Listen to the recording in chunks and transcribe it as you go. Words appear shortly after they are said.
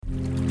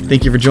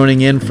Thank you for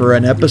joining in for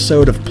an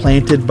episode of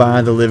Planted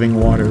by the Living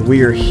Water.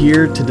 We are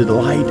here to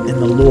delight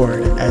in the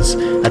Lord as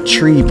a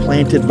tree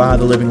planted by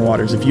the living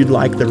waters. If you'd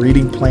like the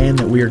reading plan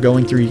that we are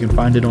going through, you can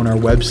find it on our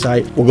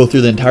website. We'll go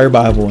through the entire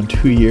Bible in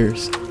 2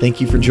 years. Thank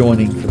you for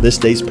joining for this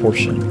day's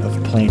portion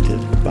of Planted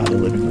by the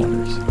Living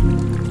Waters.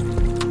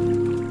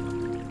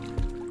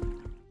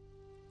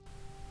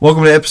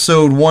 Welcome to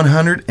episode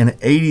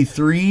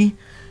 183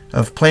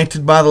 of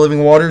Planted by the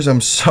Living Waters.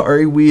 I'm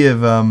sorry we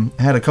have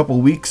had a couple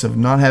of weeks of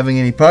not having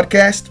any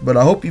podcast, but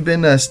I hope you've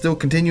been still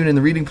continuing in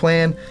the reading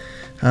plan.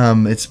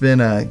 It's been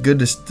good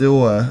to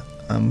still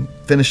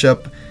finish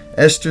up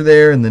Esther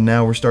there, and then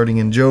now we're starting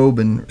in Job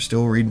and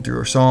still reading through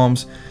our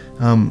Psalms.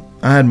 I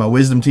had my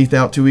wisdom teeth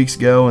out 2 weeks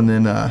ago, and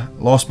then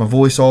lost my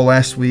voice all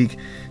last week,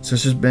 so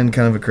it's just been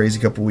kind of a crazy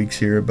couple weeks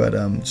here, but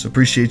so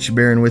appreciate you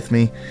bearing with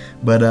me.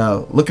 But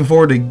looking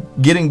forward to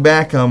getting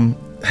back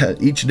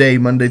each day,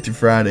 Monday through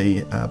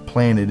Friday,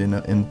 planted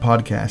in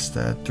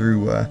podcast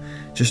through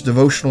just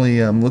devotionally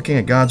looking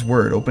at God's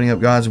Word, opening up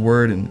God's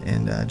Word,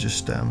 and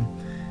just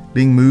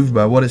being moved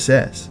by what it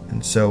says.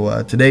 And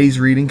so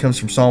today's reading comes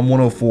from Psalm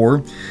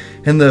 104,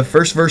 and the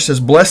first verse says,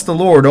 "Bless the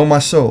Lord, O my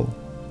soul.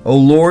 O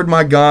Lord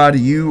my God,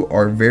 you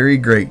are very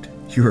great.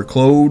 You are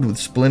clothed with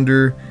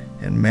splendor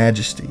and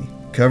majesty,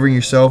 covering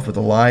yourself with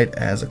a light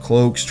as a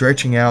cloak,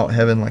 stretching out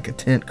heaven like a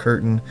tent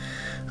curtain.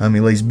 He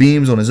lays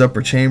beams on his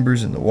upper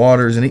chambers in the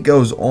waters," and it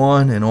goes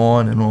on and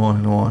on and on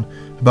and on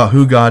about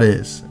who God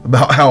is,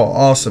 about how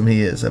awesome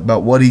He is,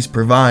 about what He's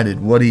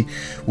provided,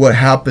 what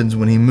happens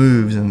when He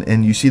moves,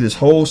 and you see this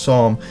whole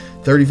Psalm,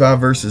 35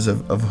 verses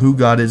of who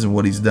God is and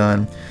what He's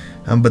done.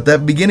 But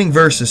that beginning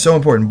verse is so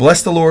important.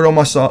 "Bless the Lord, O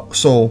my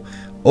soul.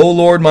 O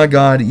Lord my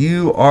God,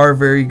 you are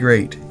very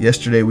great."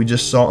 Yesterday we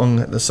just sung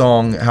the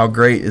song, "How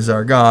Great is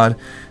Our God."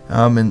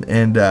 And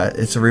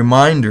it's a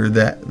reminder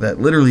that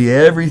literally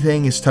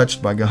everything is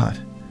touched by God.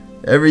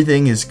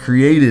 Everything is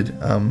created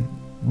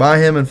by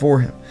Him and for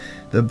Him.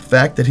 The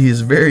fact that He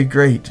is very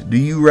great. Do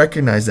you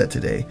recognize that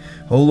today?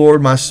 "O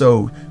Lord, my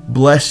soul,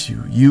 bless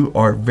you. You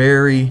are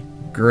very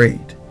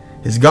great."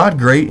 Is God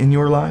great in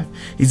your life?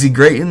 Is He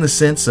great in the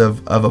sense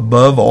of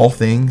above all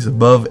things,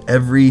 above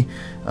every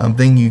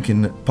thing you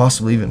can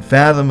possibly even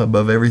fathom,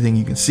 above everything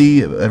you can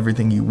see,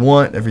 everything you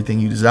want, everything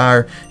you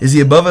desire? Is He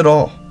above it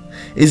all?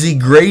 Is He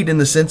great in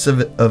the sense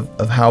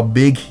of how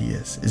big He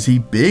is? Is He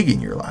big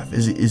in your life?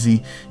 Is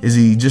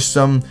He just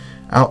some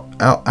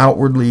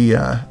outwardly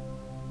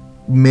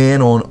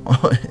man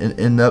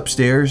in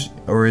upstairs,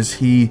 or is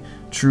He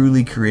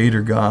truly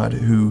Creator God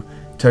who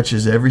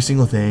touches every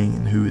single thing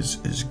and who is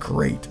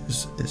great,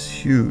 is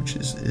huge,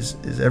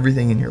 is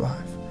everything in your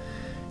life?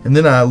 And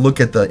then I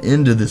look at the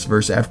end of this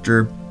verse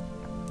after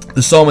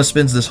the psalmist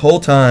spends this whole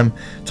time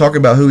talking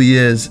about who He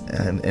is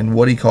and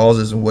what He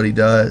causes and what He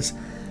does.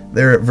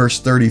 There at verse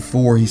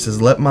 34, he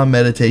says, "Let my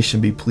meditation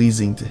be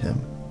pleasing to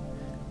Him.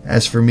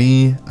 As for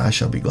me, I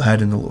shall be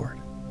glad in the Lord."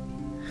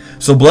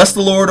 So bless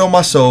the Lord, O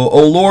my soul.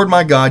 O Lord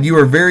my God, you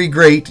are very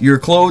great. You're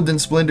clothed in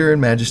splendor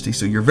and majesty.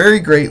 So you're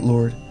very great,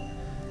 Lord.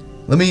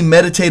 Let me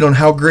meditate on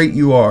how great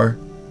you are,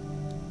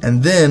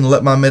 and then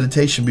let my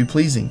meditation be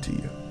pleasing to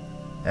you.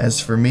 As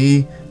for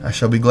me, I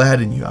shall be glad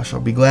in you. I shall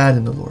be glad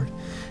in the Lord.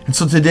 And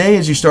so today,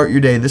 as you start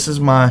your day, this is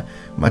my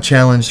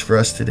challenge for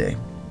us today.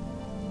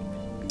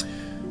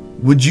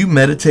 Would you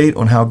meditate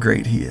on how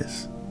great He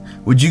is?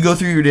 Would you go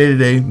through your day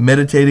today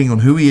meditating on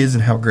who He is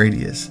and how great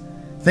He is?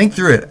 Think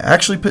through it.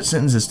 Actually put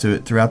sentences to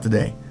it throughout the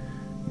day.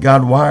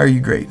 God, why are you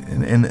great?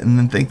 And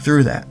then think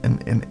through that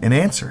and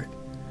answer it.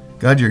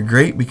 God, you're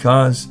great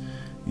because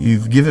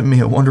you've given me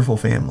a wonderful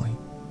family.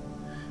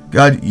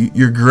 God,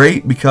 you're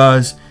great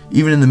because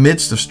even in the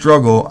midst of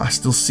struggle, I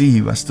still see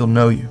you. I still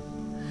know you.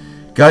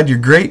 God, you're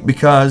great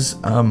because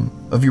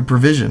of your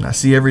provision I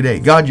see every day.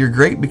 God, you're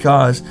great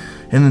because,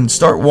 and then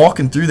start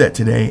walking through that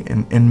today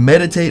and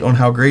meditate on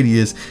how great He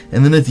is.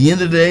 And then at the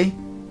end of the day,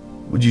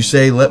 would you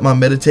say, let my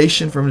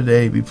meditation from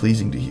today be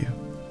pleasing to you?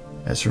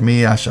 As for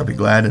me, I shall be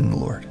glad in the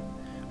Lord.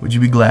 Would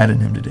you be glad in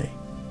Him today?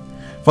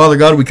 Father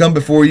God, we come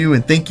before you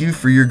and thank you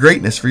for your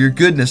greatness, for your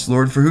goodness,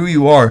 Lord, for who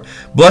you are.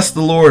 Bless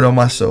the Lord, O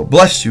my soul.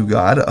 Bless you,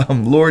 God.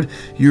 Lord,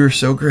 you are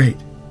so great.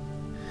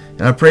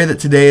 And I pray that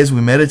today as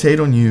we meditate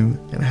on you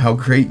and how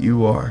great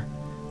you are,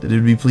 that it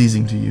would be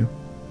pleasing to you.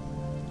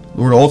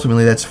 Lord,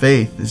 ultimately that's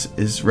faith,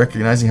 is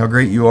recognizing how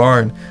great you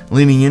are and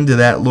leaning into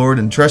that, Lord,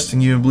 and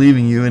trusting you and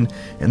believing you. And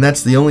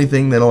that's the only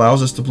thing that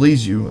allows us to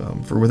please you.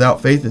 For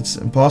without faith, it's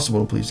impossible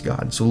to please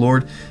God. So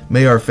Lord,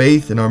 may our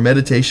faith and our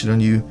meditation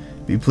on you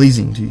be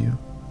pleasing to you.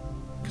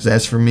 Because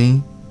as for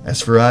me,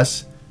 as for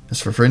us,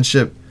 as for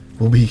friendship,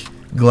 we'll be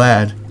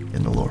glad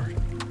in the Lord.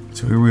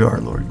 So here we are,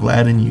 Lord,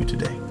 glad in you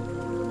today.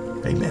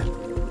 Amen.